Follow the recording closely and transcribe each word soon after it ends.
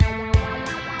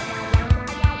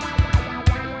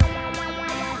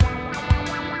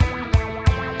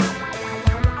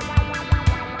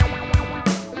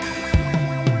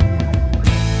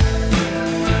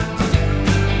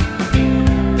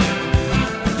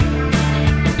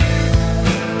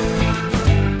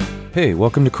Hey,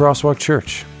 welcome to Crosswalk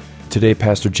Church. Today,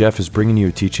 Pastor Jeff is bringing you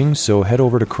a teaching, so head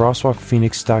over to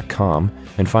crosswalkphoenix.com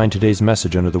and find today's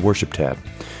message under the Worship tab.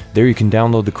 There you can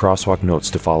download the Crosswalk notes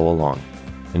to follow along.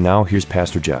 And now, here's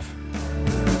Pastor Jeff.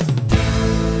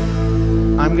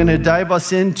 I'm going to dive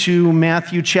us into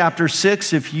Matthew chapter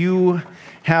 6. If you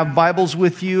have Bibles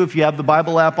with you, if you have the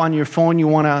Bible app on your phone, you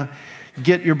want to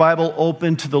get your Bible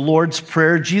open to the Lord's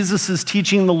Prayer. Jesus is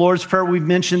teaching the Lord's Prayer. We've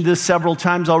mentioned this several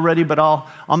times already, but I'll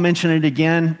mention it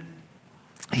again.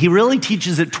 He really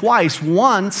teaches it twice.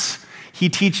 Once, he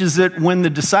teaches it when the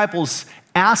disciples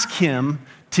ask him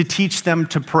to teach them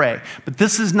to pray. But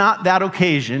this is not that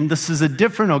occasion. This is a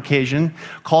different occasion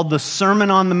called the Sermon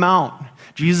on the Mount.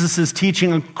 Jesus is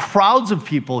teaching crowds of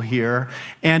people here,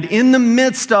 and in the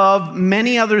midst of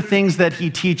many other things that he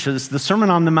teaches, the Sermon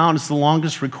on the Mount is the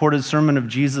longest recorded sermon of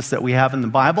Jesus that we have in the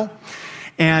Bible.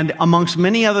 And amongst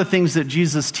many other things that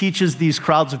Jesus teaches these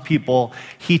crowds of people,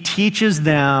 he teaches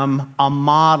them a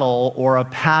model or a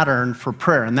pattern for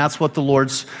prayer, and that's what the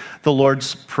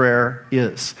Lord's Prayer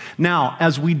is. Now,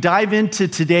 as we dive into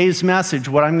today's message,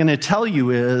 what I'm going to tell you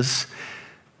is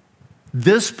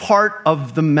this part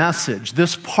of the message,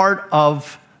 this part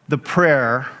of the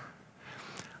prayer,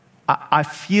 I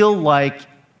feel like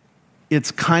it's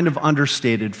kind of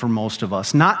understated for most of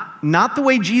us. Not the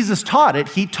way Jesus taught it.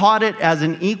 He taught it as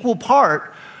an equal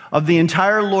part of the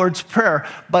entire Lord's Prayer.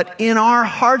 But in our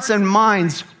hearts and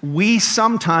minds, we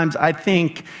sometimes, I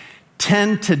think,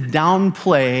 tend to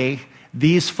downplay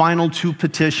these final two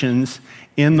petitions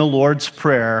in the Lord's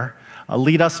Prayer.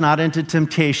 Lead us not into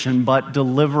temptation, but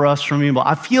deliver us from evil.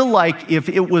 I feel like if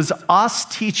it was us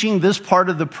teaching this part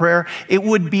of the prayer, it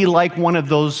would be like one of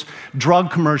those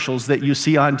drug commercials that you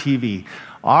see on TV.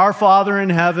 Our Father in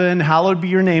heaven, hallowed be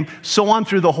your name. So on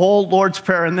through the whole Lord's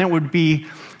Prayer, and then it would be,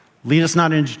 lead us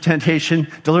not into temptation,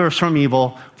 deliver us from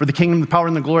evil. For the kingdom, the power,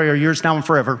 and the glory are yours now and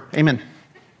forever. Amen.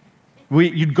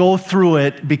 You'd go through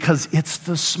it because it's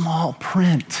the small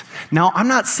print. Now, I'm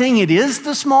not saying it is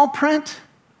the small print.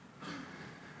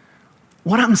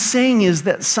 What I'm saying is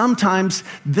that sometimes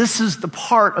this is the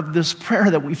part of this prayer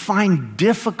that we find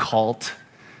difficult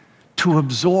to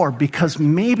absorb because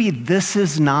maybe this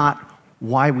is not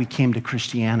why we came to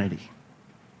Christianity.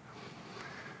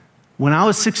 When I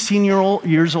was 16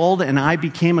 years old and I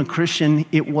became a Christian,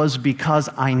 it was because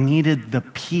I needed the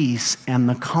peace and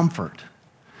the comfort.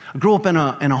 I grew up in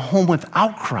a home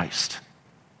without Christ.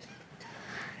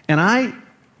 And I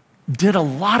did a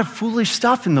lot of foolish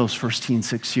stuff in those first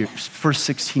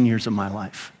 16 years of my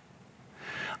life.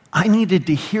 I needed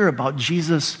to hear about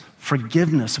Jesus'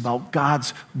 forgiveness, about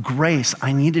God's grace.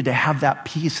 I needed to have that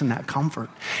peace and that comfort.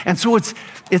 And so it's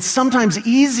sometimes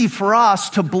easy for us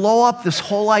to blow up this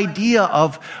whole idea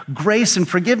of grace and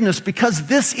forgiveness because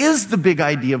this is the big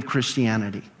idea of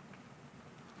Christianity.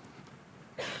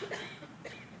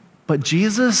 But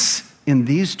Jesus, in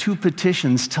these two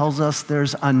petitions, tells us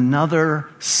there's another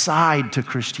side to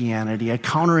Christianity, a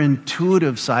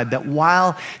counterintuitive side, that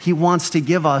while he wants to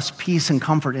give us peace and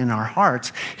comfort in our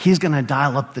hearts, he's going to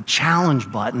dial up the challenge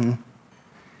button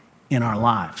in our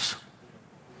lives.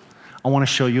 I want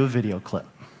to show you a video clip.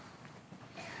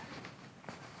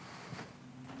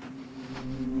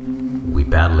 We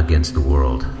battle against the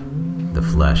world, the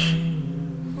flesh,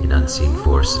 in unseen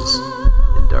forces,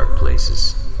 in dark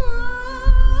places.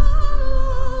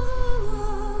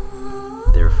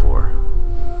 Therefore,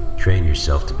 train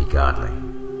yourself to be godly.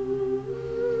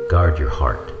 Guard your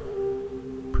heart.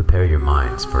 Prepare your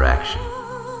minds for action.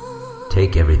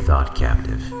 Take every thought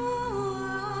captive.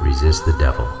 Resist the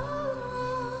devil.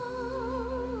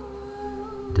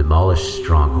 Demolish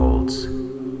strongholds.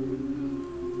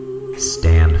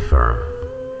 Stand firm.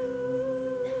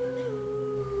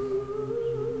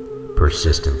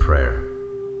 Persist in prayer.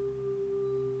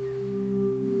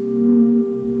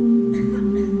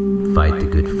 Fight the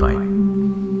good fight.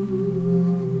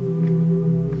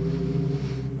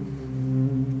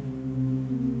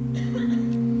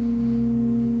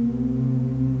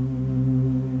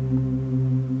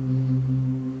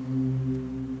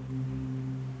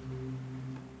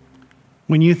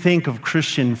 When you think of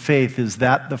Christian faith, is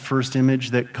that the first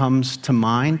image that comes to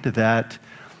mind, that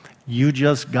you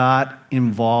just got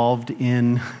involved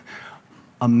in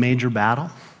a major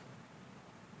battle?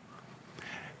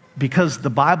 Because the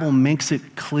Bible makes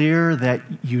it clear that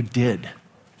you did.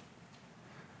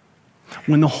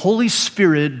 When the Holy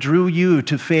Spirit drew you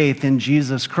to faith in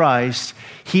Jesus Christ,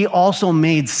 he also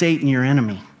made Satan your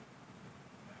enemy.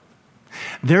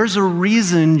 There's a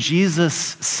reason Jesus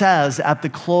says at the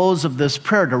close of this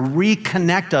prayer to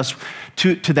reconnect us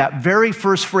to that very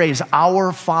first phrase,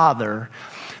 our Father,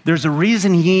 There's a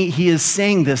reason he is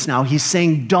saying this now. He's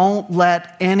saying, don't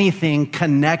let anything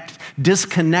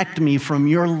disconnect me from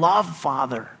your love,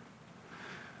 Father.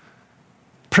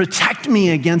 Protect me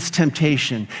against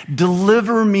temptation.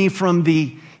 Deliver me from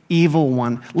the evil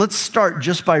one. Let's start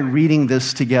just by reading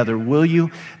this together, will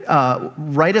you?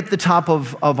 Right at the top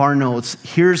of our notes,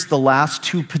 here's the last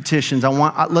two petitions.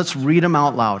 Let's read them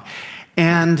out loud.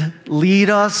 And lead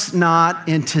us not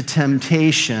into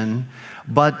temptation,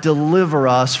 but deliver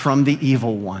us from the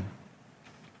evil one.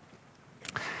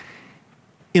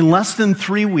 In less than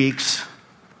 3 weeks,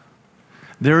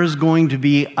 there is going to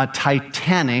be a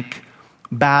titanic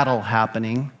battle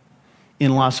happening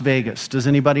in Las Vegas. Does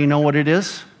anybody know what it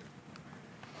is?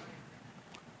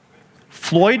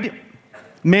 Floyd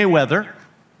Mayweather,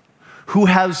 who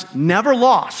has never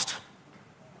lost,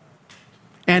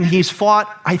 and he's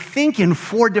fought, I think, in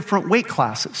 4 different weight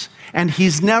classes, and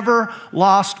he's never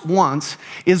lost once,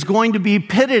 is going to be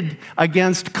pitted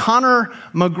against Conor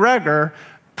McGregor,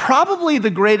 probably the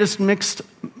greatest mixed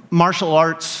martial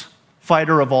arts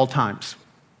fighter of all times.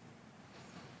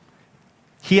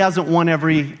 He hasn't won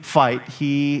every fight.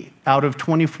 He, out of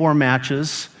 24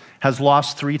 matches, has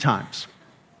lost 3 times.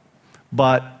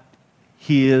 But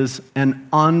he is an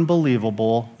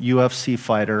unbelievable UFC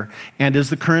fighter and is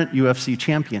the current UFC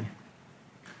champion.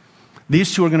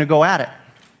 These two are going to go at it.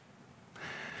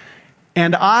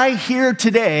 And I here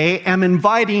today am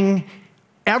inviting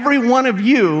every one of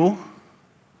you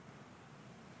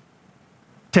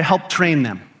to help train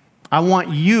them. I want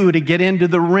you to get into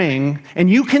the ring, and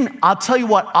I'll tell you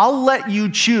what, I'll let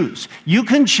you choose. You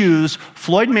can choose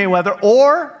Floyd Mayweather,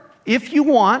 or if you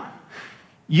want,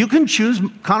 you can choose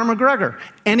Conor McGregor.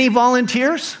 Any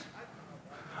volunteers?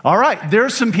 All right,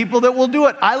 there's some people that will do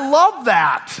it. I love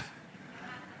that.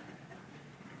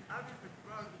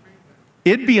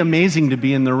 It'd be amazing to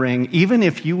be in the ring, even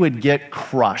if you would get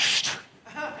crushed.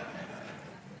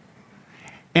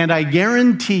 And I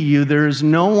guarantee you there's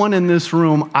no one in this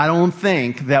room, I don't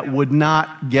think, that would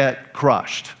not get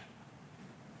crushed.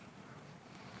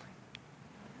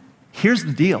 Here's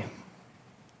the deal.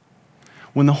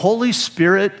 When the Holy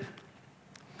Spirit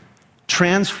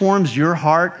transforms your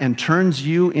heart and turns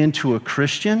you into a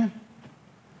Christian,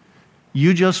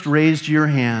 you just raised your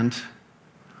hand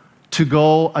to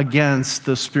go against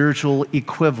the spiritual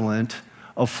equivalent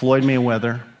of Floyd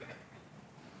Mayweather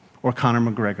or Conor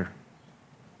McGregor.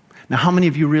 Now, how many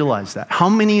of you realize that? How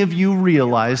many of you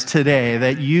realize today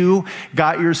that you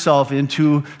got yourself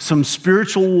into some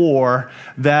spiritual war,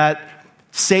 that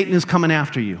Satan is coming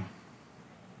after you?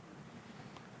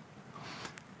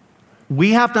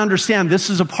 We have to understand this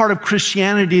is a part of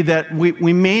Christianity that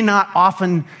we may not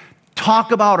often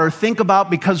talk about or think about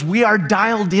because we are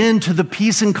dialed into the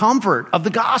peace and comfort of the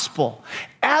gospel,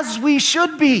 as we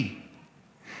should be.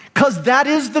 Because that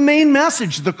is the main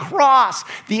message, the cross,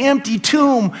 the empty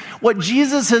tomb, what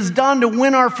Jesus has done to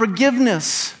win our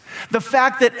forgiveness. The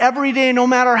fact that every day, no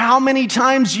matter how many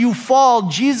times you fall,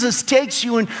 Jesus takes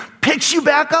you and picks you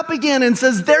back up again and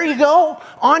says, there you go,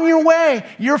 on your way,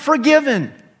 you're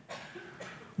forgiven.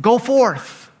 Go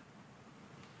forth.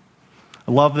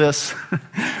 I love this.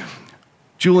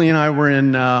 Julie and I were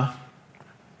in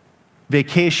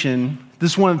vacation.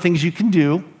 This is one of the things you can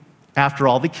do. After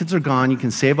all the kids are gone, you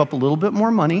can save up a little bit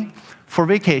more money for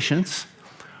vacations.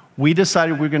 We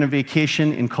decided we were going to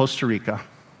vacation in Costa Rica.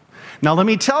 Now, let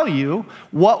me tell you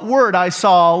what word I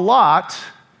saw a lot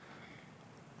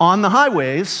on the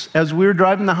highways as we were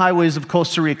driving the highways of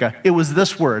Costa Rica. It was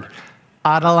this word,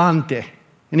 adelante.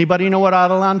 Anybody know what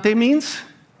adelante means?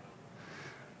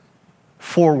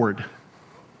 Forward.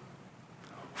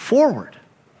 Forward.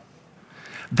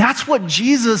 That's what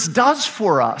Jesus does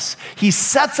for us. He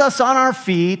sets us on our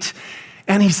feet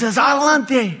and he says,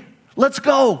 adelante, let's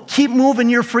go. Keep moving.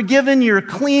 You're forgiven. You're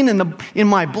clean in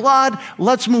my blood.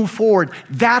 Let's move forward.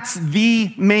 That's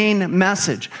the main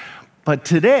message. But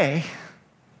today,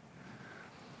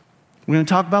 we're going to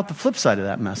talk about the flip side of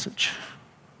that message,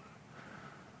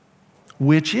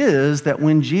 which is that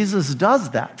when Jesus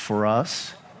does that for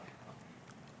us,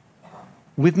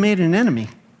 we've made an enemy.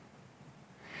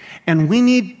 And we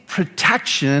need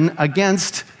protection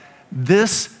against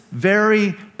this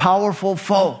very powerful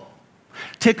foe.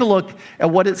 Take a look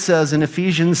at what it says in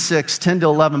Ephesians 6, 10 to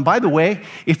 11. By the way,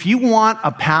 if you want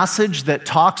a passage that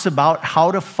talks about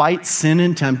how to fight sin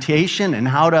and temptation and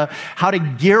how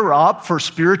to gear up for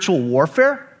spiritual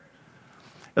warfare,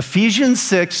 Ephesians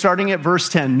 6, starting at verse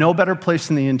 10, no better place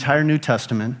in the entire New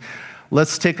Testament.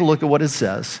 Let's take a look at what it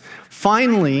says.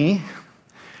 Finally,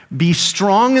 be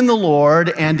strong in the Lord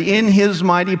and in his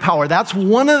mighty power. That's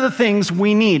one of the things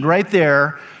we need right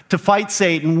there to fight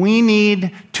Satan, we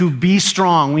need to be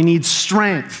strong. We need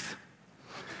strength.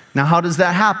 Now, how does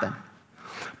that happen?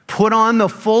 Put on the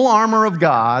full armor of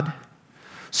God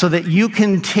so that you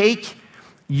can take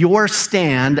your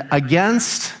stand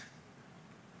against,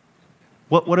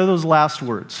 what are those last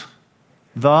words?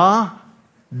 The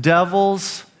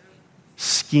devil's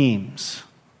schemes.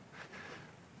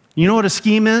 You know what a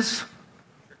scheme is?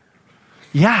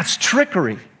 Yeah, it's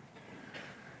trickery.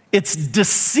 It's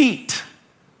deceit.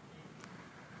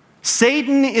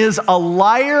 Satan is a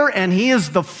liar and he is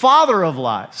the father of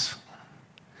lies.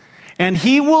 And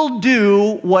he will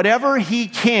do whatever he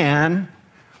can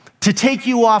to take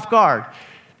you off guard.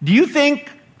 Do you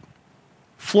think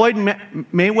Floyd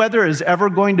Mayweather is ever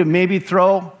going to maybe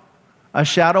throw a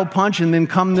shadow punch and then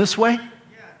come this way?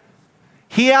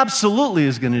 He absolutely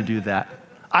is going to do that.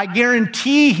 I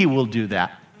guarantee he will do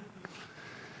that.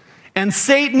 And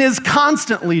Satan is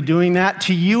constantly doing that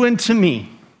to you and to me.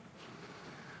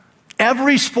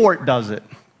 Every sport does it.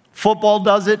 Football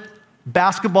does it.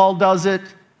 Basketball does it.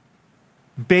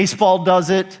 Baseball does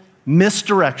it.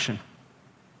 Misdirection.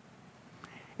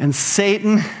 And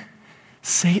Satan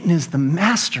is the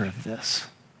master of this.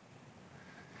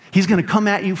 He's going to come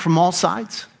at you from all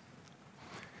sides.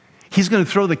 He's going to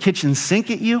throw the kitchen sink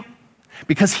at you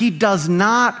because he does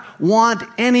not want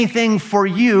anything for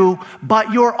you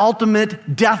but your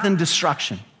ultimate death and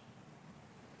destruction.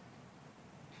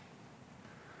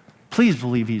 Please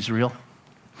believe he's real.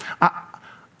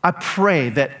 I pray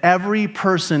that every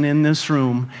person in this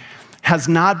room has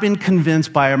not been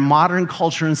convinced by our modern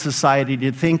culture and society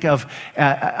to think of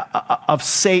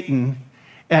Satan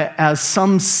as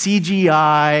some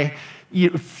CGI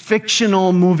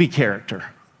fictional movie character.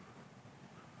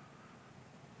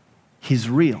 He's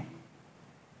real.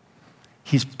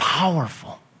 He's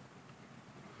powerful.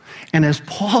 And as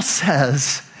Paul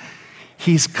says,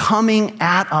 he's coming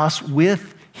at us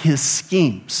with his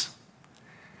schemes.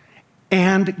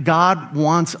 And God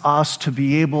wants us to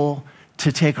be able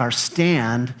to take our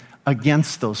stand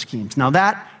against those schemes. Now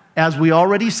that, as we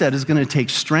already said, is going to take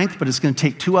strength, but it's going to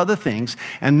take two other things.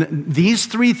 And these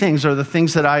three things are the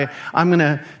things that I'm going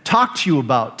to talk to you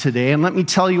about today, and let me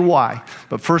tell you why.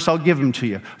 But first, I'll give them to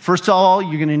you. First of all,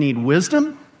 you're going to need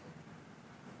wisdom.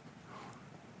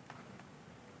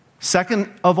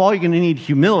 Second of all, you're going to need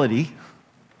humility.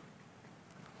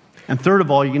 And third of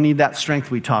all, you're going to need that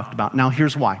strength we talked about. Now,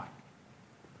 here's why.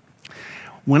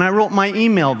 When I wrote my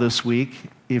email this week,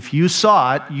 if you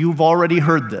saw it, you've already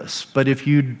heard this. But if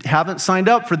you haven't signed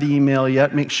up for the email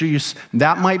yet, make sure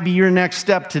that might be your next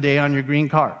step today on your green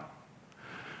card.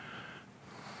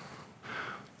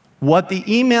 What the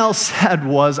email said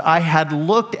was I had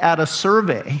looked at a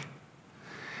survey,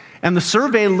 and the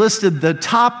survey listed the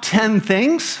top 10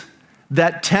 things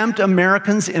that tempt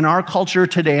Americans in our culture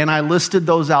today, and I listed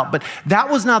those out. But that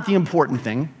was not the important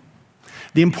thing.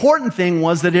 The important thing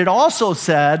was that it also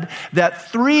said that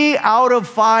 3 out of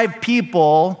 5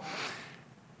 people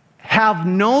have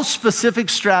no specific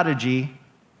strategy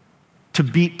to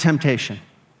beat temptation.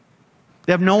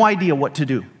 They have no idea what to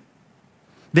do.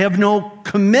 They have no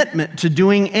commitment to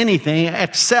doing anything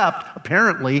except,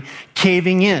 apparently,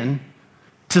 caving in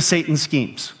to Satan's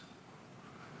schemes.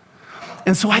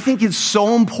 And so I think it's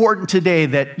so important today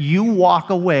that you walk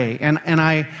away, and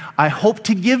I hope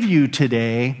to give you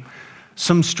today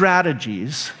some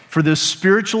strategies for this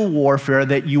spiritual warfare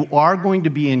that you are going to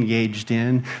be engaged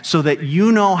in so that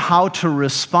you know how to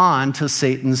respond to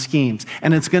Satan's schemes.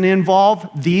 And it's going to involve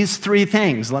these 3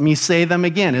 things. Let me say them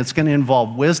again. It's going to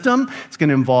involve wisdom, it's going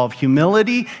to involve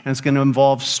humility, and it's going to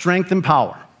involve strength and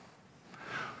power.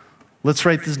 Let's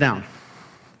write this down.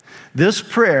 This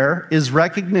prayer is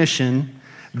recognition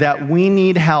that we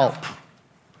need help.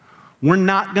 We're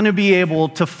not going to be able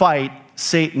to fight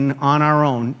Satan on our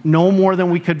own, no more than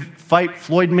we could fight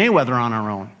Floyd Mayweather on our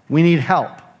own. We need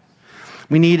help.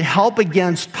 We need help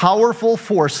against powerful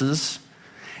forces,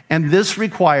 and this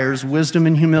requires wisdom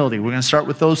and humility. We're going to start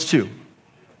with those 2.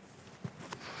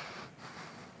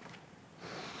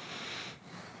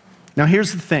 Now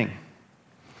here's the thing.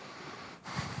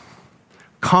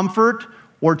 Comfort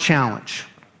or challenge.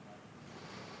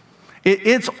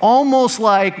 It's almost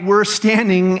like we're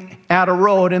standing at a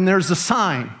road and there's a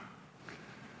sign.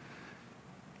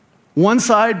 One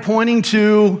side pointing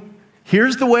to,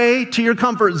 here's the way to your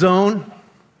comfort zone,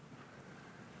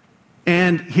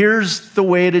 and here's the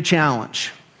way to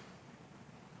challenge.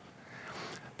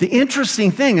 The interesting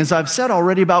thing, as I've said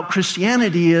already about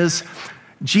Christianity, is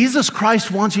Jesus Christ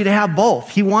wants you to have both.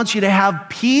 He wants you to have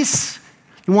peace.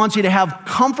 He He wants you to have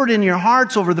comfort in your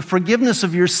hearts over the forgiveness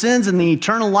of your sins and the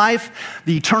eternal life,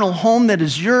 the eternal home that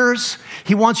is yours.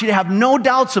 He wants you to have no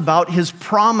doubts about his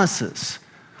promises.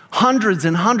 Hundreds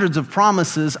and hundreds of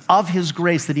promises of his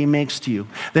grace that he makes to you,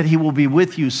 that he will be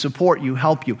with you, support you,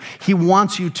 help you. He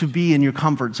wants you to be in your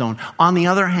comfort zone. On the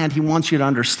other hand, he wants you to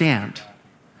understand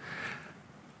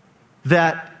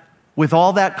that with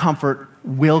all that comfort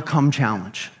will come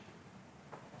challenge.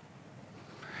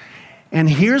 And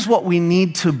here's what we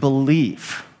need to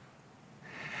believe.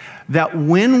 That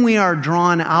when we are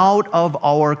drawn out of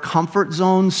our comfort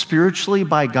zone spiritually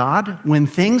by God, when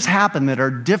things happen that are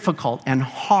difficult and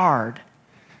hard,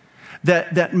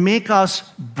 that make us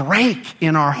break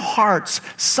in our hearts,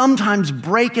 sometimes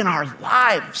break in our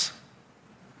lives,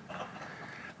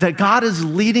 that God is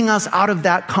leading us out of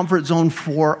that comfort zone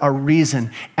for a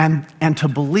reason. And to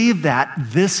believe that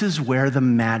this is where the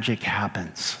magic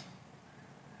happens.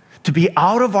 To be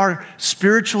out of our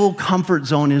spiritual comfort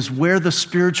zone is where the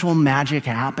spiritual magic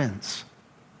happens.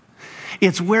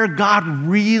 It's where God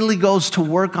really goes to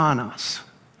work on us.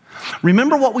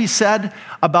 Remember what we said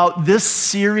about this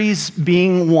series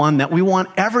being one that we want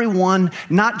everyone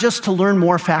not just to learn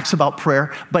more facts about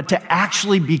prayer, but to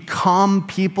actually become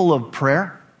people of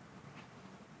prayer?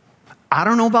 I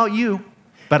don't know about you,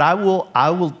 but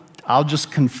I'll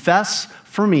just confess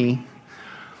for me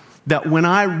that when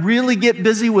I really get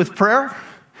busy with prayer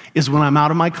is when I'm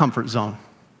out of my comfort zone.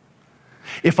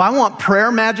 If I want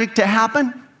prayer magic to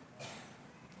happen,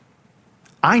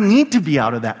 I need to be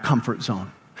out of that comfort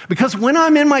zone. Because when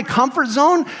I'm in my comfort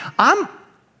zone, I'm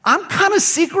kind of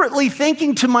secretly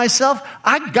thinking to myself,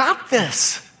 I got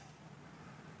this.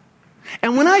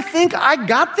 And when I think I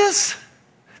got this,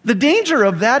 the danger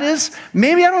of that is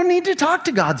maybe I don't need to talk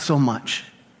to God so much.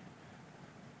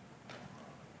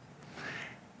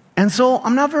 And so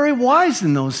I'm not very wise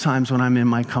in those times when I'm in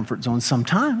my comfort zone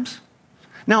sometimes.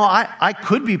 Now, I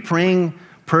could be praying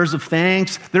prayers of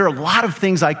thanks. There are a lot of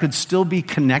things I could still be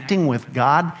connecting with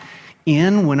God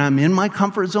in when I'm in my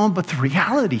comfort zone, but the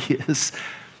reality is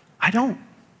I don't.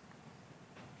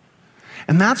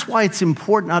 And that's why it's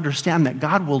important to understand that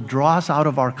God will draw us out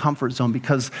of our comfort zone,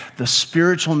 because the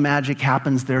spiritual magic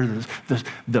happens there,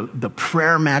 the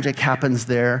prayer magic happens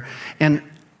there. And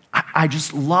I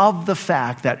just love the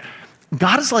fact that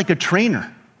God is like a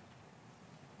trainer.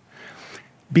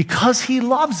 Because he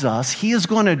loves us, he is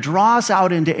going to draw us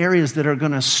out into areas that are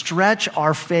going to stretch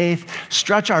our faith,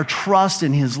 stretch our trust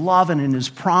in his love and in his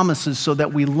promises, so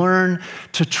that we learn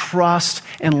to trust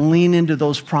and lean into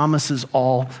those promises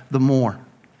all the more.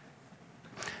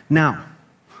 Now,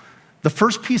 the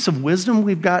first piece of wisdom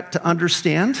we've got to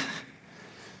understand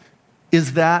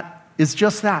is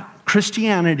just that.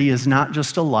 Christianity is not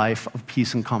just a life of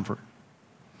peace and comfort.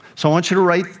 So I want you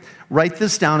to write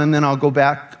this down, and then I'll go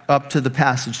back up to the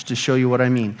passage to show you what I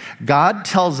mean. God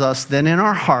tells us that in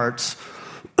our hearts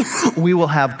we will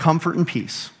have comfort and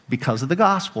peace because of the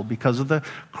gospel, because of the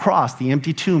cross, the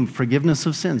empty tomb, forgiveness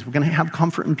of sins. We're going to have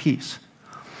comfort and peace.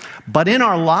 But in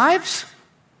our lives,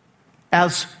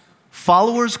 as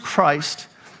followers of Christ,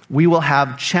 we will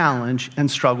have challenge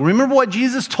and struggle. Remember what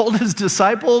Jesus told his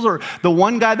disciples, or the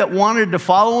one guy that wanted to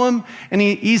follow him? And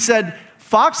he said,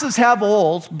 foxes have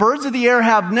holes, birds of the air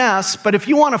have nests, but if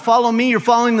you want to follow me, you're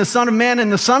following the Son of Man, and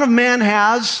the Son of Man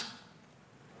has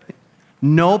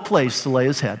no place to lay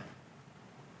his head.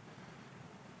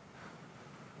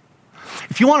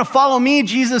 If you want to follow me,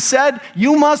 Jesus said,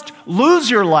 you must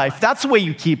lose your life. That's the way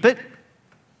you keep it.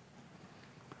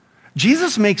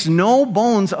 Jesus makes no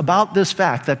bones about this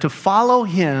fact that to follow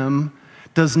him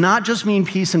does not just mean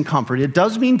peace and comfort. It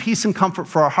does mean peace and comfort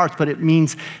for our hearts, but it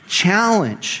means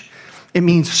challenge. It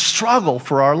means struggle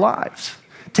for our lives.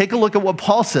 Take a look at what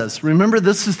Paul says. Remember,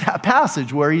 this is that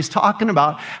passage where he's talking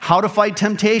about how to fight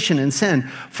temptation and sin.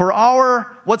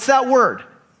 What's that word?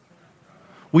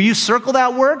 Will you circle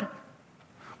that word?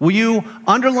 Will you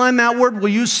underline that word? Will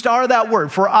you star that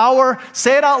word?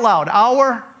 Say it out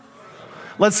loud,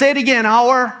 let's say it again,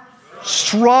 our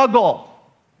struggle.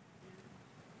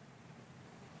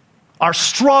 Our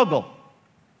struggle.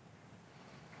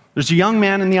 There's a young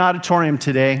man in the auditorium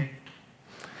today.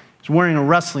 He's wearing a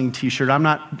wrestling t-shirt. I'm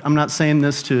not saying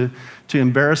this to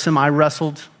embarrass him. I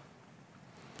wrestled.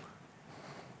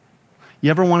 You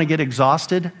ever want to get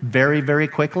exhausted very, very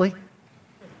quickly?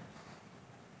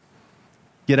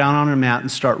 Get out on a mat and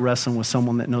start wrestling with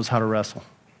someone that knows how to wrestle.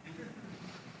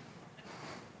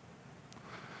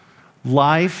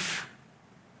 Life,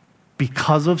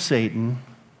 because of Satan,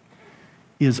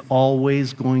 is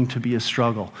always going to be a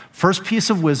struggle. First piece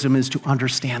of wisdom is to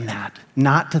understand that,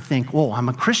 not to think, oh, I'm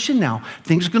a Christian now.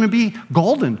 Things are going to be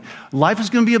golden. Life is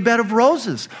going to be a bed of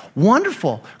roses.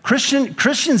 Wonderful.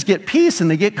 Christians get peace and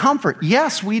they get comfort.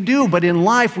 Yes, we do, but in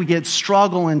life we get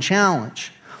struggle and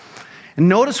challenge. And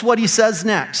notice what he says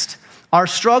next. Our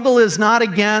struggle is not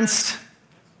against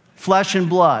flesh and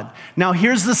blood. Now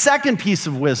here's the second piece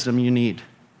of wisdom you need.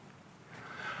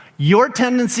 Your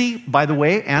tendency, by the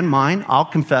way, and mine, I'll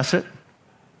confess it,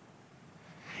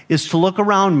 is to look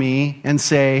around me and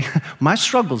say, my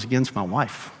struggle is against my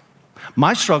wife.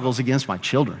 My struggle is against my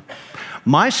children.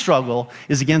 My struggle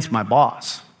is against my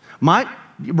boss.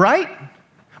 Right?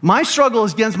 My struggle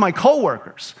is against my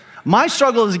coworkers. My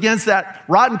struggle is against that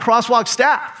rotten Crosswalk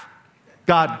staff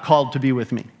God called to be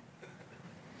with me.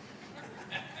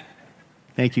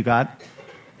 Thank you, God.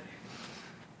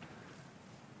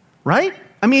 Right?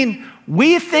 I mean,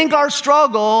 we think our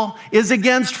struggle is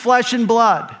against flesh and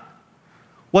blood.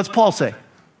 What's Paul say?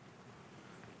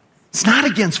 It's not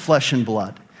against flesh and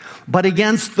blood, but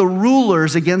against the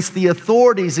rulers, against the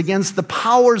authorities, against the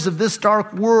powers of this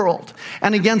dark world,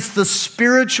 and against the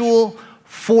spiritual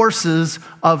forces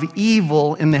of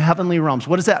evil in the heavenly realms.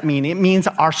 What does that mean? It means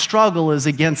our struggle is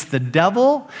against the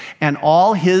devil and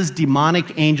all his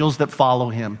demonic angels that follow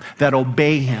him, that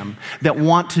obey him, that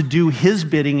want to do his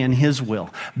bidding and his will.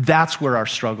 That's where our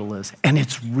struggle is, and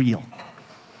it's real.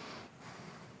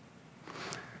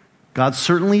 God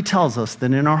certainly tells us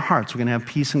that in our hearts we're going to have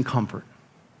peace and comfort.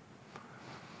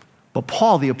 But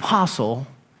Paul, the apostle,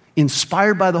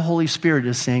 inspired by the Holy Spirit,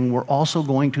 is saying we're also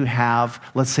going to have,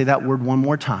 let's say that word one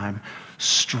more time,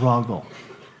 struggle.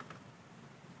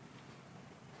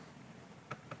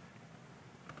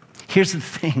 Here's the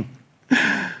thing.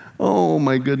 Oh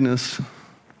my goodness.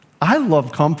 I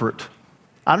love comfort.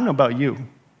 I don't know about you.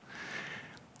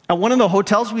 At one of the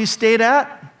hotels we stayed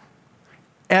at,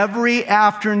 every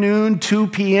afternoon, 2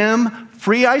 p.m.,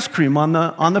 free ice cream on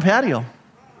the patio.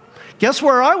 Guess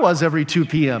where I was every 2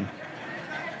 p.m.?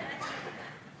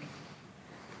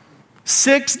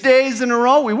 6 days in a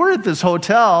row. We were at this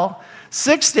hotel.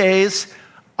 6 days.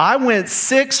 I went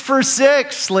 6 for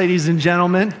 6, ladies and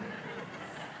gentlemen.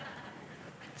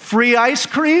 Free ice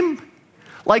cream?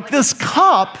 Like this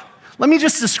cup. Let me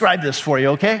just describe this for you,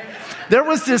 okay? There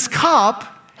was this cup,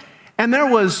 and there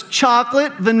was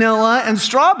chocolate, vanilla, and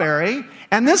strawberry,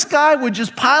 and this guy would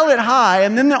just pile it high,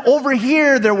 and then over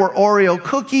here there were Oreo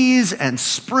cookies and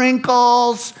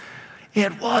sprinkles.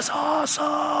 It was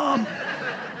awesome.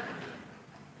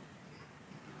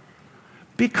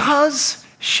 Because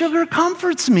sugar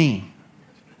comforts me.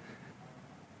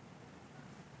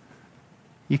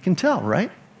 You can tell,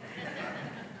 right?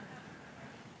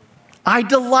 I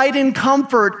delight in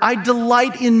comfort. I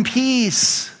delight in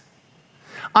peace.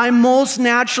 I most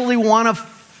naturally want to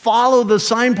follow the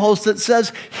signpost that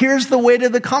says, here's the way to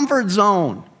the comfort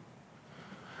zone.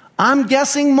 I'm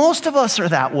guessing most of us are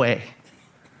that way.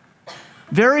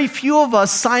 Very few of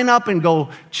us sign up and go,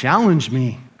 challenge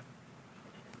me.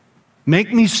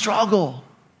 Make me struggle.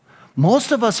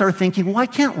 Most of us are thinking, why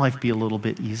can't life be a little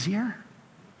bit easier?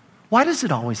 Why does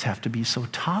it always have to be so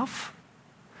tough?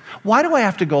 Why do I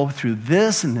have to go through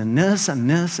this and then this and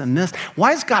this and this?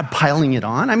 Why is God piling it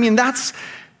on? I mean, that's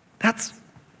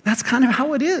kind of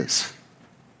how it is.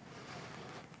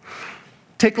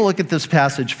 Take a look at this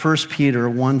passage, 1 Peter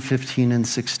 1:15 and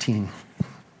 16.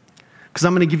 Because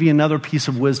I'm going to give you another piece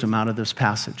of wisdom out of this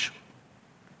passage.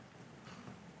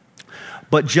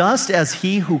 But just as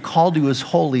he who called you is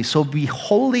holy, so be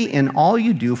holy in all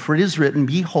you do, for it is written,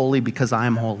 be holy because I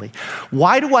am holy.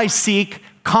 Why do I seek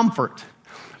comfort?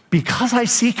 Because I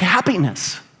seek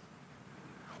happiness.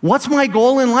 What's my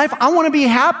goal in life? I want to be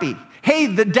happy. Hey,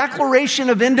 the Declaration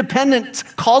of Independence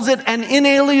calls it an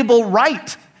inalienable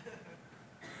right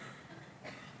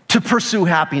to pursue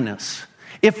happiness.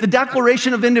 If the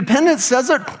Declaration of Independence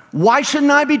says it, why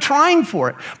shouldn't I be trying for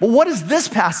it? But what does this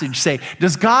passage say?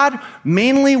 Does God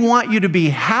mainly want you to be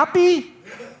happy?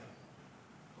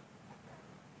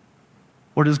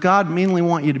 Or does God mainly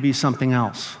want you to be something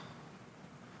else?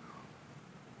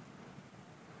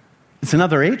 It's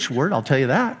another H word, I'll tell you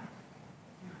that.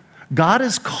 God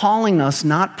is calling us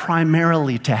not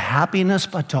primarily to happiness,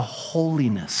 but to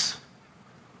holiness.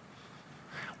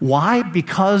 Why?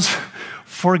 Because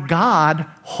for God,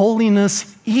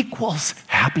 holiness equals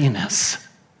happiness.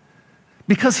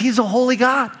 Because he's a holy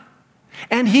God.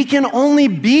 And he can only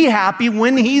be happy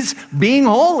when he's being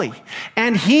holy.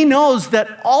 And he knows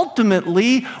that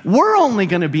ultimately, we're only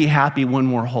going to be happy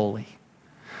when we're holy.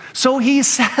 So he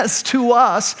says to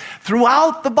us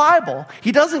throughout the Bible,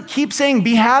 he doesn't keep saying,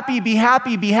 be happy, be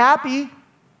happy, be happy.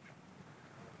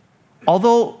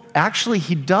 Although, actually,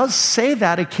 he does say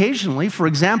that occasionally. For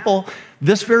example,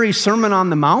 this very Sermon on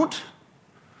the Mount,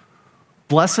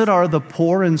 blessed are the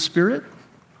poor in spirit,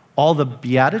 all the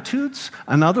Beatitudes.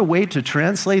 Another way to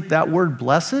translate that word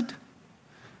blessed,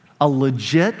 a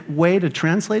legit way to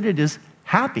translate it, is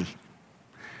happy.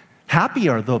 Happy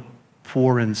are the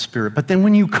poor in spirit. But then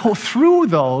when you go through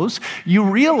those, you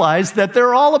realize that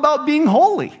they're all about being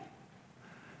holy.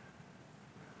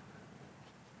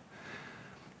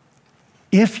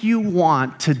 If you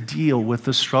want to deal with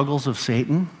the struggles of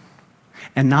Satan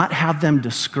and not have them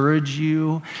discourage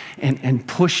you and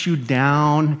push you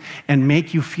down and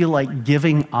make you feel like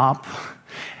giving up,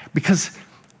 because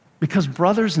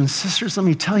brothers and sisters, let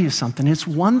me tell you something. It's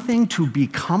one thing to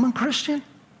become a Christian.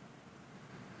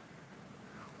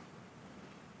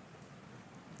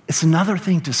 It's another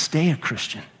thing to stay a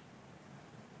Christian.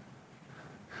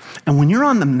 And when you're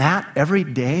on the mat every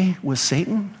day with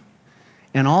Satan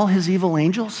and all his evil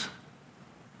angels,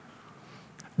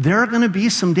 there are going to be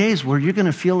some days where you're going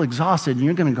to feel exhausted and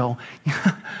you're going to go,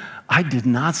 I did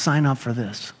not sign up for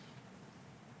this.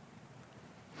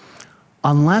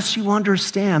 Unless you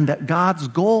understand that God's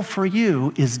goal for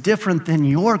you is different than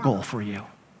your goal for you.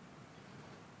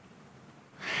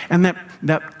 And that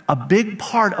a big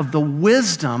part of the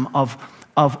wisdom of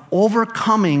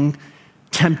overcoming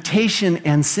temptation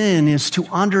and sin is to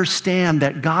understand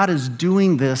that God is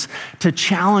doing this to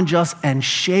challenge us and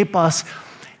shape us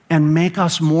and make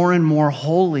us more and more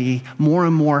holy, more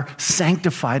and more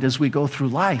sanctified as we go through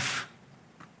life.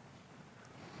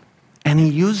 And he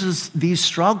uses these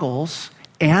struggles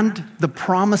and the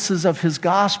promises of his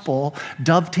gospel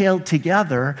dovetailed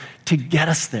together to get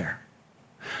us there.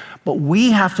 But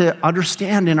we have to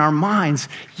understand in our minds,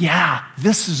 yeah,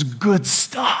 this is good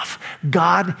stuff.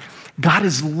 God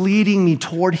is leading me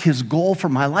toward his goal for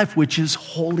my life, which is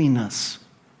holiness.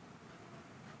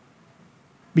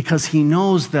 Because he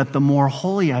knows that the more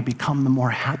holy I become, the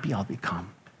more happy I'll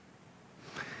become.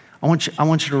 I want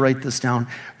you to write this down.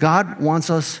 God wants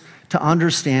us to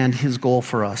understand his goal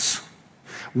for us.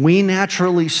 We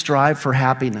naturally strive for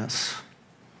happiness.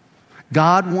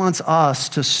 God wants us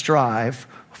to strive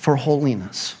for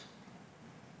holiness.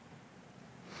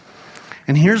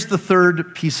 And here's the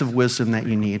third piece of wisdom that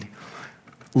you need.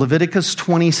 Leviticus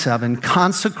 27,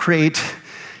 consecrate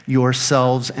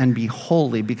yourselves and be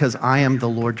holy because I am the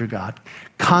Lord your God.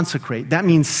 Consecrate. That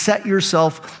means set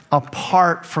yourself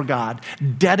apart for God.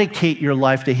 Dedicate your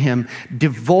life to him.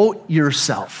 Devote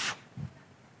yourself.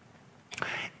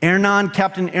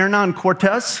 Captain Hernan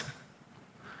Cortez.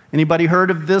 Anybody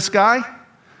heard of this guy?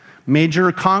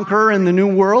 Major conqueror in the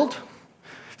New World.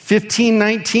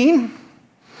 1519.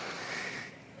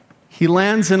 He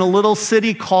lands in a little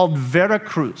city called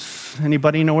Veracruz.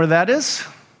 Anybody know where that is?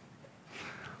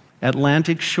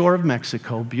 Atlantic shore of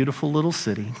Mexico, beautiful little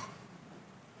city.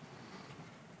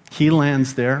 He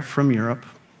lands there from Europe.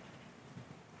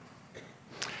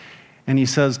 And he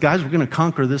says, guys, we're going to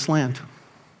conquer this land.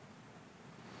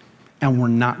 And we're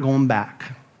not going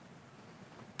back.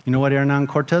 You know what Hernan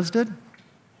Cortez did?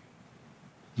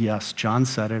 Yes, John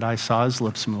said it. I saw his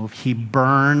lips move. He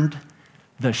burned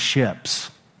the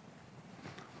ships.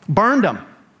 Burned them.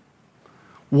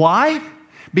 Why?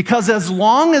 Because as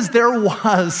long as there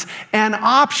was an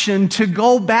option to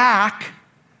go back,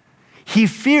 he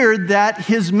feared that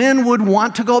his men would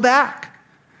want to go back.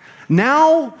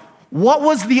 Now, what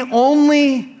was the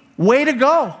only way to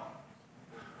go?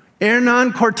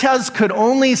 Hernan Cortez could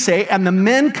only say, and the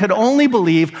men could only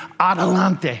believe,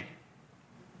 adelante.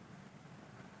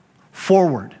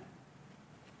 Forward.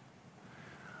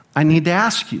 I need to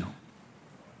ask you,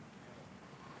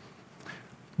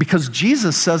 because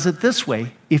Jesus says it this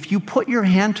way, if you put your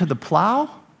hand to the plow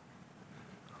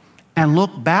and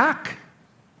look back,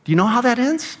 do you know how that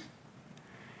ends?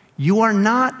 You are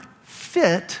not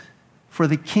fit for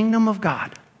the kingdom of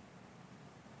God.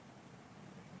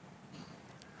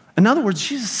 In other words,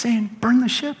 Jesus is saying, burn the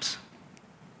ships.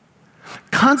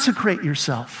 Consecrate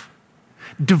yourself.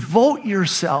 Devote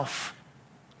yourself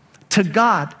to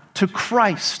God, to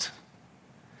Christ.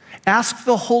 Ask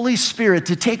the Holy Spirit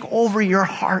to take over your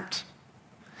heart.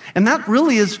 And that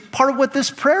really is part of what this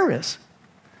prayer is.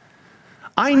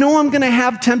 I know I'm going to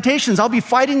have temptations. I'll be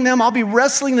fighting them. I'll be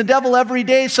wrestling the devil every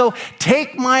day. So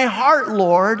take my heart,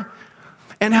 Lord,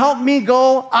 and help me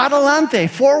go adelante,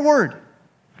 forward,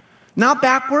 not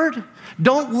backward.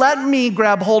 Don't let me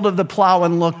grab hold of the plow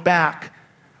and look back.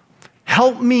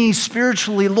 Help me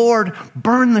spiritually, Lord,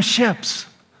 burn the ships.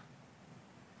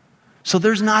 So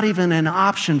there's not even an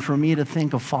option for me to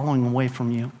think of falling away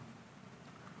from you.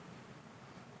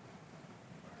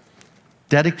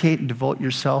 Dedicate and devote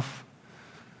yourself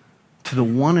to the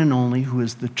one and only who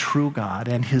is the true God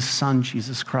and his Son,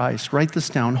 Jesus Christ. Write this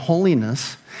down.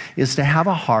 Holiness is to have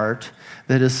a heart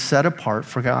that is set apart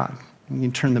for God. You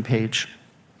can turn the page.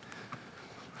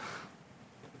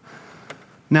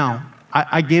 Now,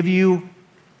 I give you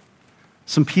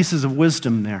some pieces of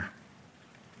wisdom there.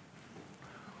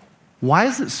 Why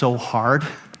is it so hard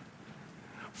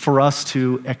for us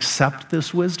to accept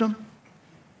this wisdom?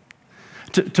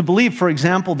 To believe, for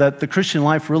example, that the Christian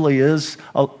life really is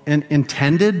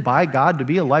intended by God to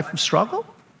be a life of struggle?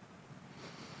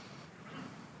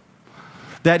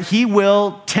 That he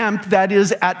will tempt, that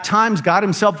is, at times God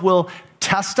himself will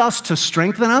test us to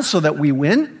strengthen us so that we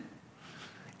win?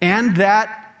 And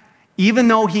that even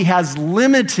though he has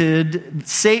limited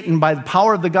Satan by the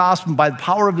power of the gospel, by the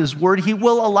power of his word, he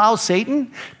will allow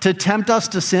Satan to tempt us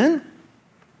to sin?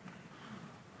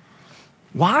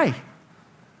 Why?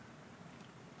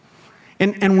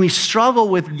 And we struggle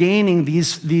with gaining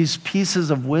these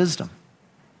pieces of wisdom.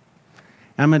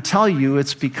 And I'm going to tell you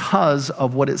it's because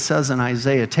of what it says in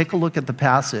Isaiah. Take a look at the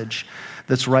passage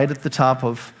that's right at the top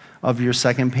of your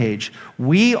second page.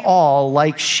 We all,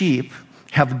 like sheep,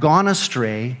 have gone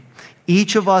astray.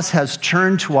 Each of us has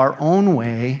turned to our own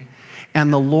way,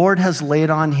 and the Lord has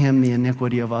laid on him the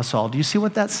iniquity of us all. Do you see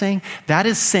what that's saying? That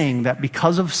is saying that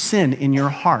because of sin in your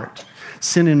heart,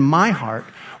 sin in my heart,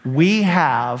 we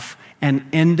have an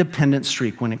independent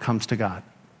streak when it comes to God.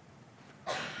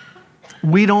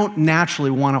 We don't naturally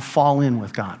want to fall in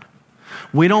with God.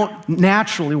 We don't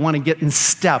naturally want to get in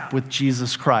step with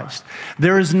Jesus Christ.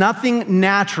 There is nothing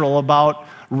natural about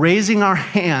raising our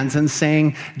hands and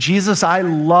saying, Jesus, I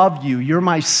love you. You're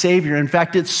my Savior. In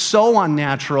fact, it's so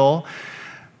unnatural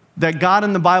that God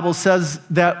in the Bible says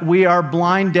that we are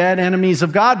blind, dead enemies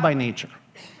of God by nature.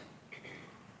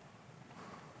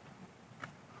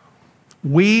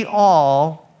 We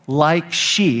all, like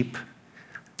sheep,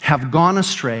 have gone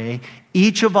astray.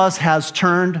 Each of us has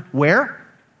turned where?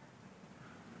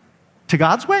 To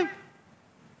God's way?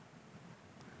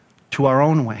 To our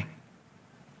own way.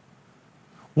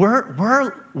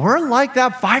 We're like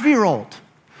that 5-year-old.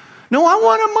 No, I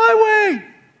want it my way.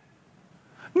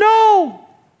 No,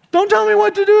 don't tell me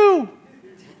what to do.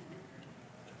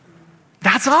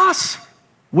 That's us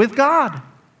with God.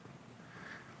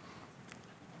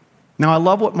 Now, I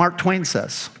love what Mark Twain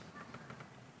says.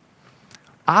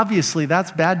 Obviously,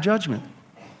 that's bad judgment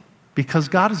because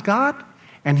God is God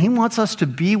and he wants us to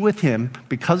be with him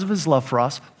because of his love for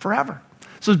us forever.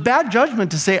 So it's bad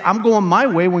judgment to say, I'm going my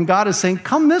way when God is saying,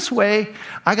 come this way.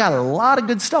 I got a lot of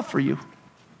good stuff for you.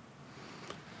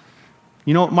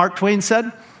 You know what Mark Twain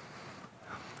said?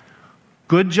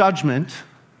 Good judgment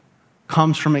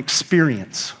comes from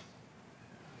experience.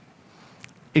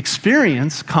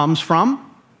 Experience comes from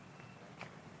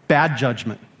bad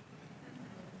judgment.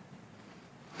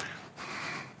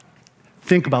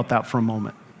 Think about that for a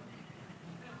moment.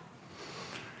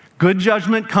 Good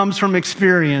judgment comes from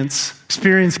experience.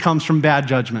 Experience comes from bad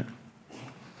judgment.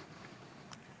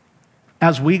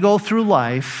 As we go through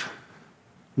life,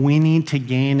 we need to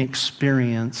gain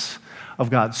experience of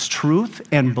God's truth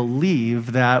and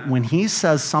believe that when he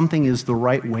says something is the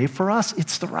right way for us,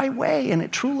 it's the right way, and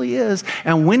it truly is.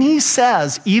 And when he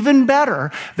says, even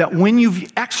better, that when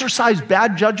you've exercised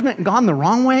bad judgment and gone the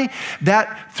wrong way,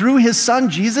 that through his son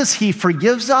Jesus, he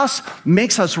forgives us,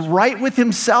 makes us right with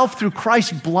himself through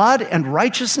Christ's blood and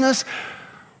righteousness.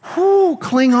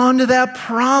 Cling on to that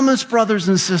promise, brothers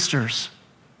and sisters.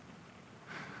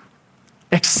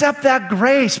 Accept that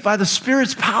grace by the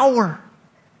Spirit's power.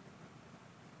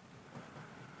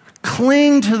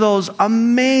 Cling to those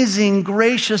amazing,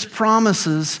 gracious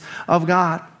promises of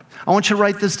God. I want you to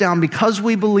write this down. Because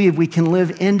we believe we can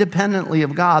live independently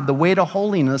of God, the way to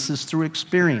holiness is through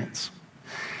experience.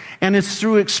 And it's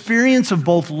through experience of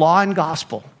both law and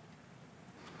gospel.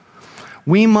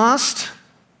 We must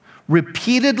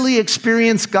repeatedly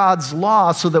experience God's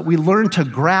law so that we learn to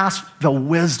grasp the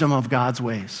wisdom of God's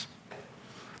ways.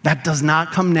 That does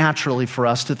not come naturally for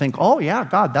us to think, oh yeah,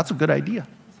 God, that's a good idea.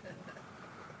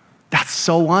 That's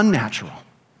so unnatural.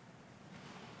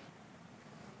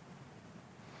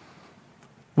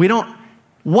 You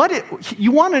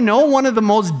want to know one of the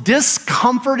most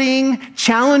discomforting,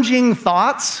 challenging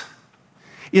thoughts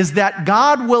is that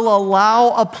God will allow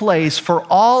a place for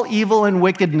all evil and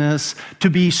wickedness to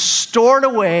be stored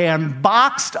away and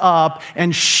boxed up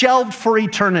and shelved for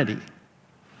eternity.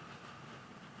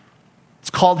 It's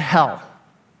called hell.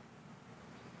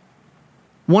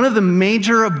 One of the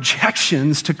major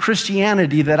objections to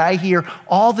Christianity that I hear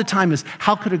all the time is,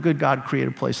 how could a good God create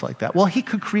a place like that? Well, he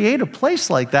could create a place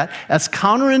like that, as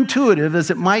counterintuitive as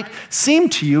it might seem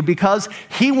to you, because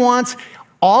he wants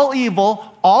all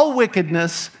evil, all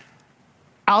wickedness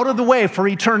out of the way for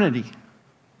eternity.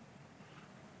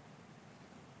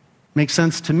 Makes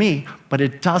sense to me, but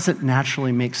it doesn't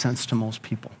naturally make sense to most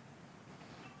people.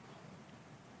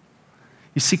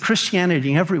 You see,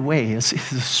 Christianity in every way is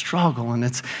a struggle, and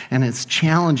it's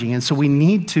challenging. And so we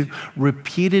need to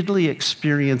repeatedly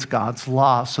experience God's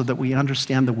law so that we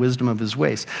understand the wisdom of his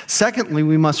ways. Secondly,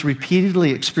 we must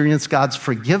repeatedly experience God's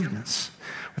forgiveness.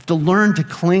 We have to learn to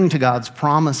cling to God's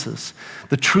promises,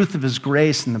 the truth of his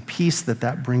grace, and the peace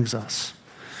that brings us.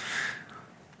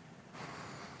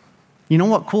 You know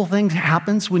what cool thing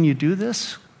happens when you do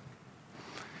this?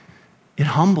 It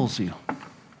humbles you.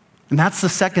 And that's the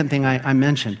second thing I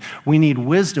mentioned. We need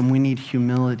wisdom, we need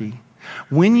humility.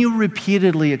 When you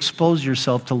repeatedly expose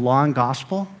yourself to law and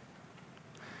gospel,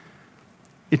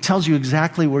 it tells you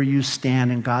exactly where you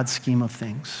stand in God's scheme of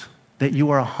things. That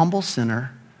you are a humble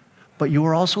sinner, but you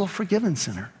are also a forgiven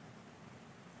sinner.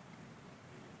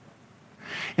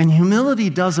 And humility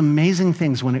does amazing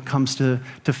things when it comes to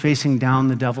facing down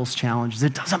the devil's challenges.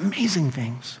 It does amazing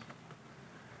things.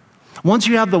 Once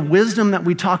you have the wisdom that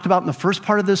we talked about in the first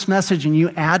part of this message and you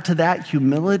add to that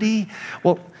humility,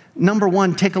 well, number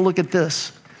one, take a look at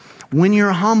this. When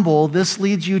you're humble, this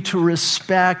leads you to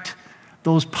respect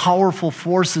those powerful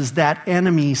forces, that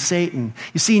enemy, Satan.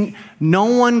 You see, no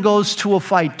one goes to a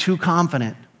fight too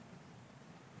confident.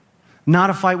 Not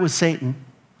a fight with Satan.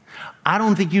 I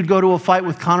don't think you'd go to a fight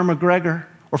with Conor McGregor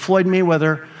or Floyd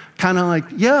Mayweather kind of like,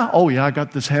 I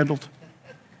got this handled.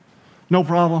 No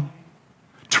problem.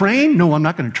 Train? No, I'm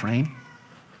not going to train.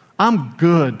 I'm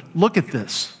good. Look at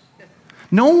this.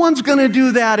 No one's going to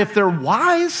do that if they're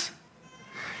wise.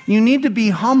 You need to be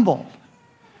humble.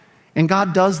 And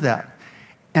God does that.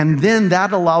 And then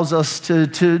that allows us to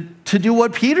do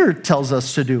what Peter tells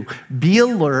us to do. Be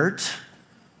alert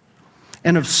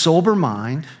and of sober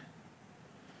mind.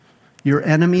 Your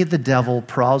enemy, the devil,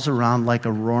 prowls around like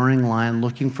a roaring lion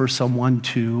looking for someone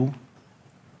to,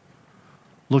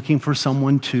 let's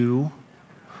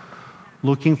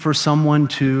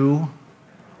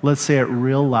say it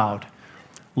real loud,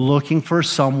 looking for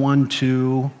someone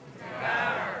to,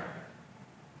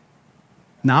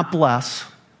 not bless,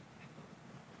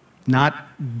 not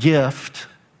gift.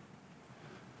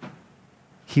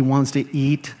 He wants to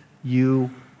eat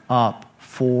you up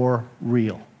for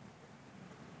real.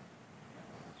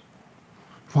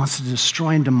 He wants to destroy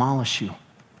and demolish you.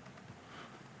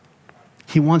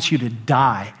 He wants you to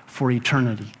die for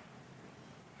eternity.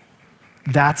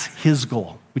 That's his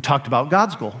goal. We talked about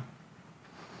God's goal.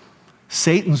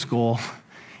 Satan's goal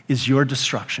is your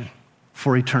destruction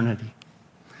for eternity.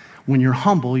 When you're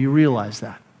humble, you realize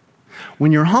that.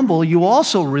 When you're humble, you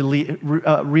also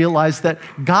realize that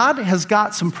God has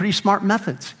got some pretty smart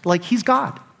methods. Like, he's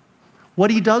God. What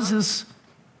he does is,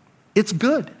 it's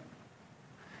good.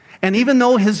 And even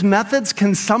though his methods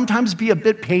can sometimes be a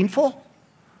bit painful,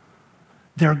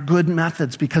 they're good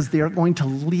methods because they are going to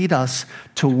lead us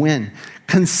to win.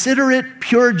 Consider it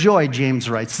pure joy, James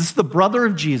writes. This is the brother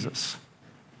of Jesus.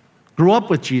 Grew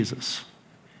up with Jesus.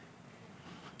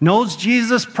 Knows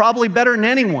Jesus probably better than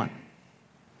anyone.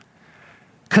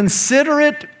 Consider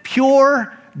it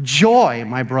pure joy,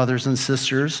 my brothers and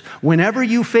sisters, whenever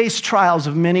you face trials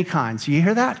of many kinds. You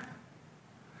hear that?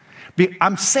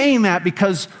 I'm saying that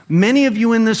because many of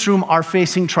you in this room are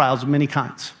facing trials of many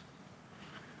kinds.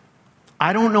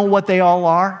 I don't know what they all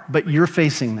are, but you're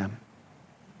facing them.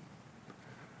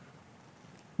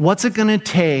 What's it going to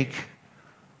take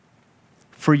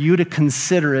for you to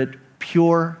consider it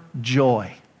pure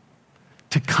joy,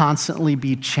 to constantly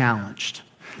be challenged,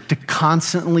 to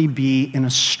constantly be in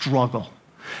a struggle,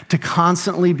 to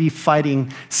constantly be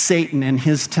fighting Satan and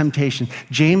his temptation?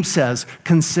 James says,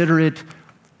 consider it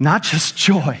not just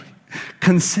joy,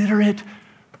 consider it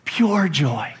pure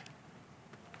joy.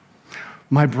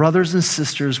 My brothers and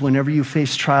sisters, whenever you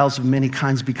face trials of many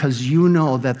kinds, because you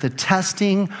know that the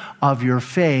testing of your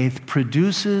faith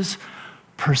produces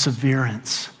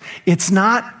perseverance. It's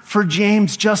not, for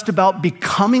James, just about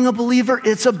becoming a believer.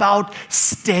 It's about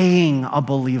staying a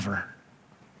believer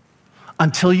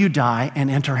until you die and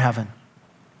enter heaven.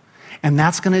 And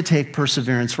that's going to take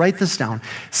perseverance. Write this down.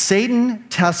 Satan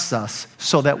tests us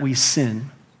so that we sin.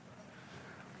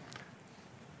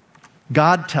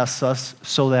 God tests us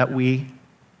so that we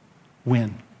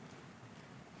win.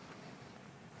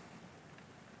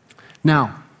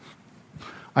 Now,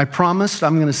 I promised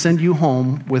I'm going to send you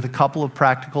home with a couple of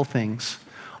practical things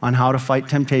on how to fight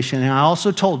temptation. And I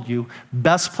also told you,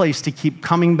 best place to keep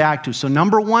coming back to. So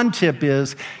number one tip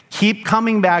is keep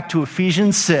coming back to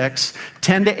Ephesians 6,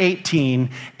 10 to 18,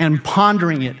 and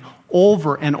pondering it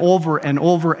over and over and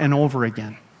over and over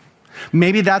again.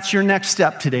 Maybe that's your next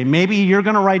step today. Maybe you're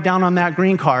going to write down on that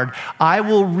green card, I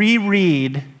will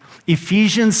reread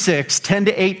Ephesians 6, 10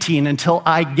 to 18 until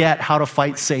I get how to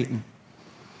fight Satan.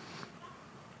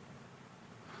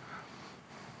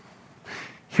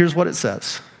 Here's what it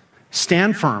says.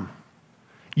 Stand firm.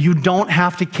 You don't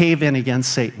have to cave in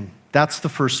against Satan. That's the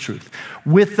first truth.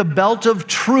 With the belt of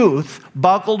truth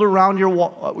buckled around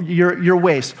your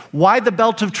waist. Why the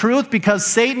belt of truth? Because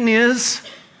Satan is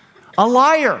a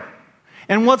liar.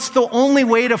 And what's the only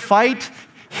way to fight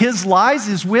his lies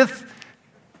is with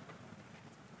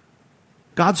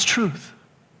God's truth.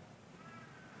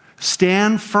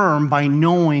 Stand firm by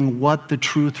knowing what the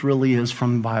truth really is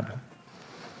from the Bible.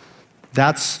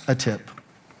 That's a tip.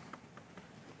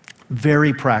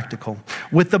 Very practical.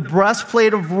 With the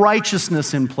breastplate of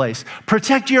righteousness in place.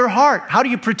 Protect your heart. How do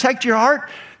you protect your heart?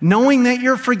 Knowing that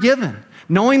you're forgiven.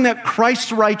 Knowing that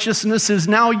Christ's righteousness is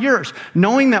now yours.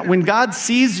 Knowing that when God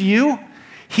sees you,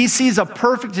 he sees a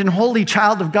perfect and holy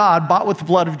child of God bought with the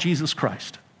blood of Jesus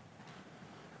Christ.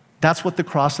 That's what the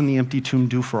cross and the empty tomb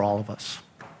do for all of us.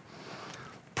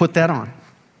 Put that on.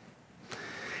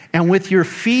 And with your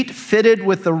feet fitted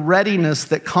with the readiness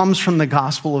that comes from the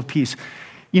gospel of peace.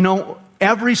 You know,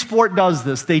 every sport does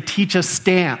this. They teach a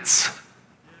stance.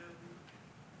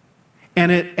 And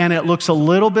it looks a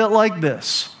little bit like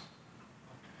this.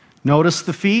 Notice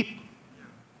the feet.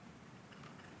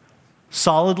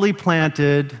 Solidly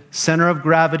planted, center of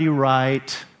gravity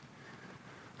right.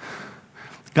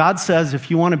 God says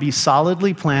if you want to be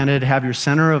solidly planted, have your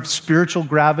center of spiritual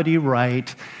gravity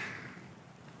right,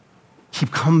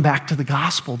 keep coming back to the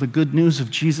gospel, the good news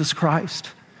of Jesus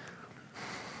Christ.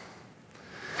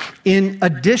 In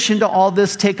addition to all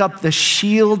this, take up the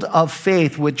shield of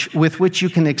faith with which you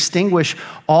can extinguish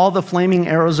all the flaming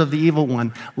arrows of the evil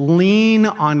one. Lean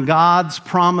on God's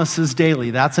promises daily.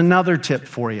 That's another tip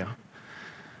for you.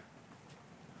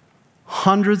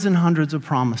 Hundreds and hundreds of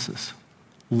promises.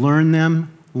 Learn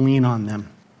them, lean on them.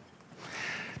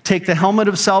 Take the helmet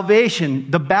of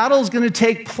salvation. The battle's going to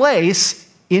take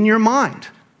place in your mind.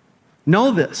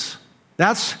 Know this.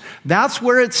 That's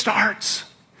where it starts.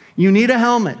 You need a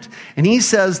helmet. And he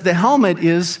says the helmet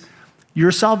is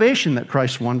your salvation that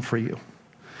Christ won for you.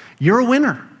 You're a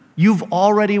winner. You've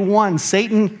already won.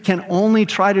 Satan can only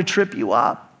try to trip you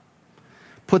up.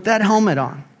 Put that helmet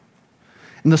on.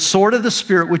 And the sword of the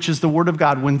Spirit, which is the word of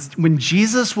God. When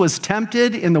Jesus was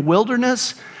tempted in the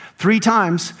wilderness 3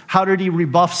 times, how did he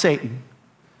rebuff Satan?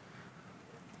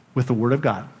 With the word of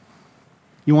God.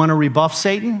 You want to rebuff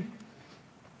Satan?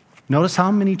 Notice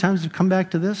how many times we've come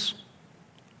back to this?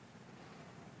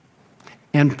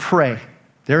 And pray.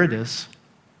 There it is.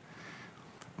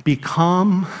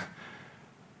 Become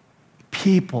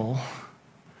people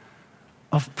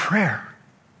of prayer.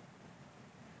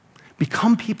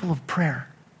 Become people of prayer.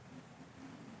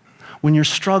 When you're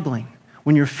struggling,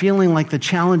 when you're feeling like the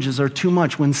challenges are too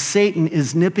much, when Satan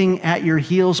is nipping at your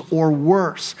heels or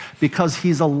worse because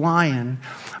he's a lion,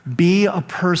 be a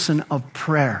person of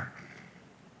prayer.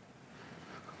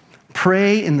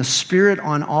 Pray in the Spirit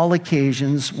on all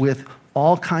occasions with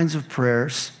all kinds of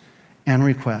prayers and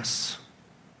requests.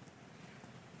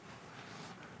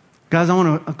 Guys, I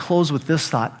want to close with this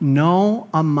thought. No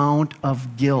amount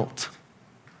of guilt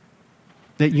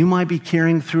that you might be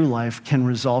carrying through life can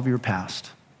resolve your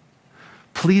past.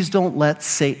 Please don't let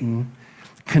Satan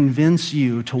convince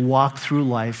you to walk through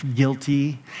life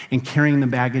guilty and carrying the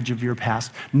baggage of your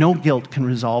past. No guilt can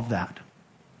resolve that.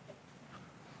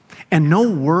 And no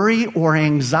worry or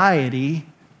anxiety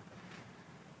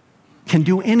can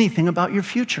do anything about your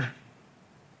future.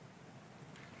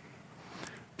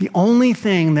 The only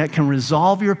thing that can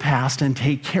resolve your past and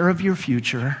take care of your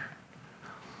future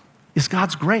is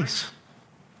God's grace,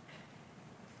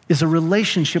 is a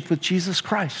relationship with Jesus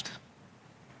Christ,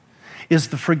 is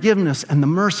the forgiveness and the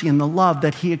mercy and the love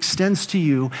that he extends to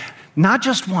you, not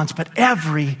just once, but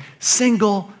every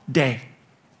single day.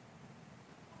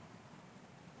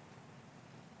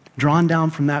 Drawn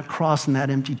down from that cross and that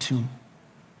empty tomb.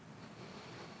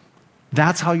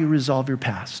 That's how you resolve your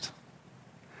past.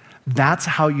 That's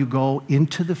how you go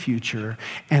into the future,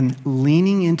 and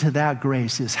leaning into that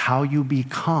grace is how you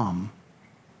become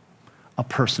a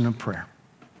person of prayer.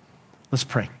 Let's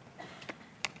pray.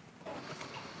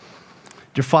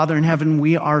 Dear Father in heaven,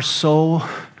 we are so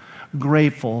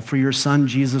grateful for your Son,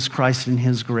 Jesus Christ, and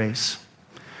his grace.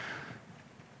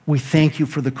 We thank you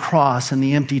for the cross and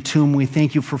the empty tomb. We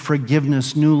thank you for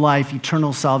forgiveness, new life,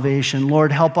 eternal salvation.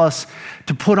 Lord, help us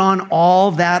to put on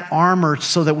all that armor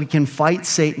so that we can fight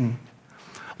Satan.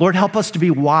 Lord, help us to be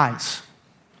wise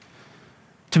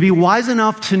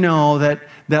enough to know that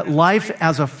that life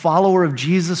as a follower of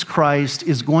Jesus Christ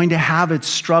is going to have its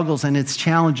struggles and its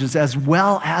challenges, as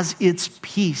well as its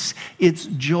peace, its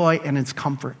joy, and its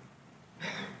comfort.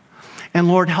 And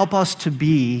Lord, help us to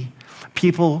be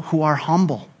people who are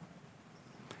humble.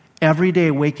 Every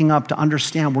day waking up to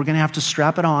understand we're going to have to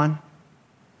strap it on.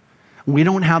 We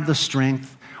don't have the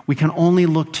strength. We can only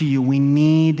look to you. We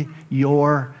need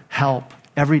your help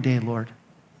every day, Lord.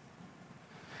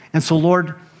 And so,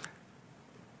 Lord,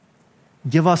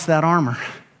 give us that armor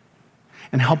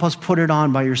and help us put it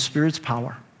on by your Spirit's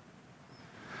power,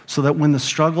 so that when the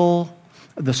struggles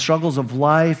of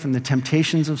life and the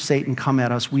temptations of Satan come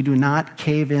at us, we do not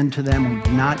cave into them, we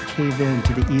do not cave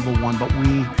into the evil one, but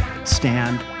we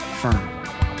stand firm.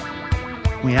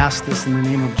 We ask this in the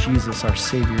name of Jesus, our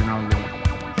Savior and our Lord.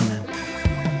 Amen.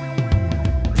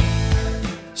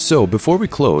 So, before we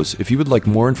close, if you would like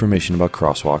more information about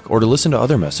Crosswalk or to listen to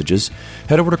other messages,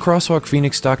 head over to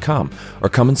crosswalkphoenix.com or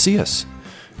come and see us.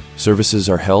 Services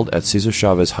are held at Cesar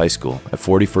Chavez High School at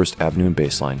 41st Avenue and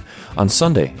Baseline on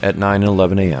Sunday at 9 and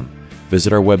 11 a.m.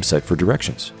 Visit our website for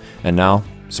directions. And now,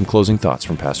 some closing thoughts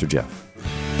from Pastor Jeff.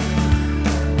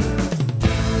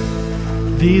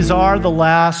 These are the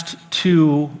last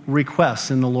two requests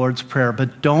in the Lord's Prayer,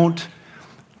 but don't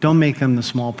make them the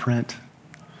small print.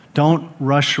 Don't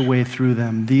rush your way through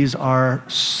them. These are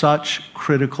such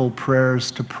critical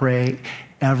prayers to pray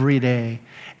every day,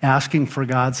 asking for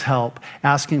God's help,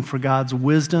 asking for God's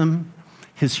wisdom,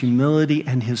 his humility,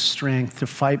 and his strength to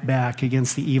fight back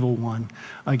against the evil one,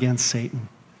 against Satan.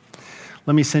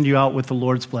 Let me send you out with the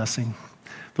Lord's blessing.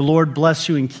 The Lord bless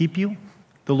you and keep you.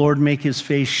 The Lord make his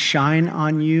face shine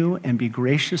on you and be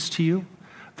gracious to you.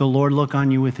 The Lord look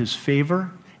on you with his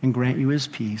favor and grant you his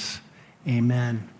peace. Amen.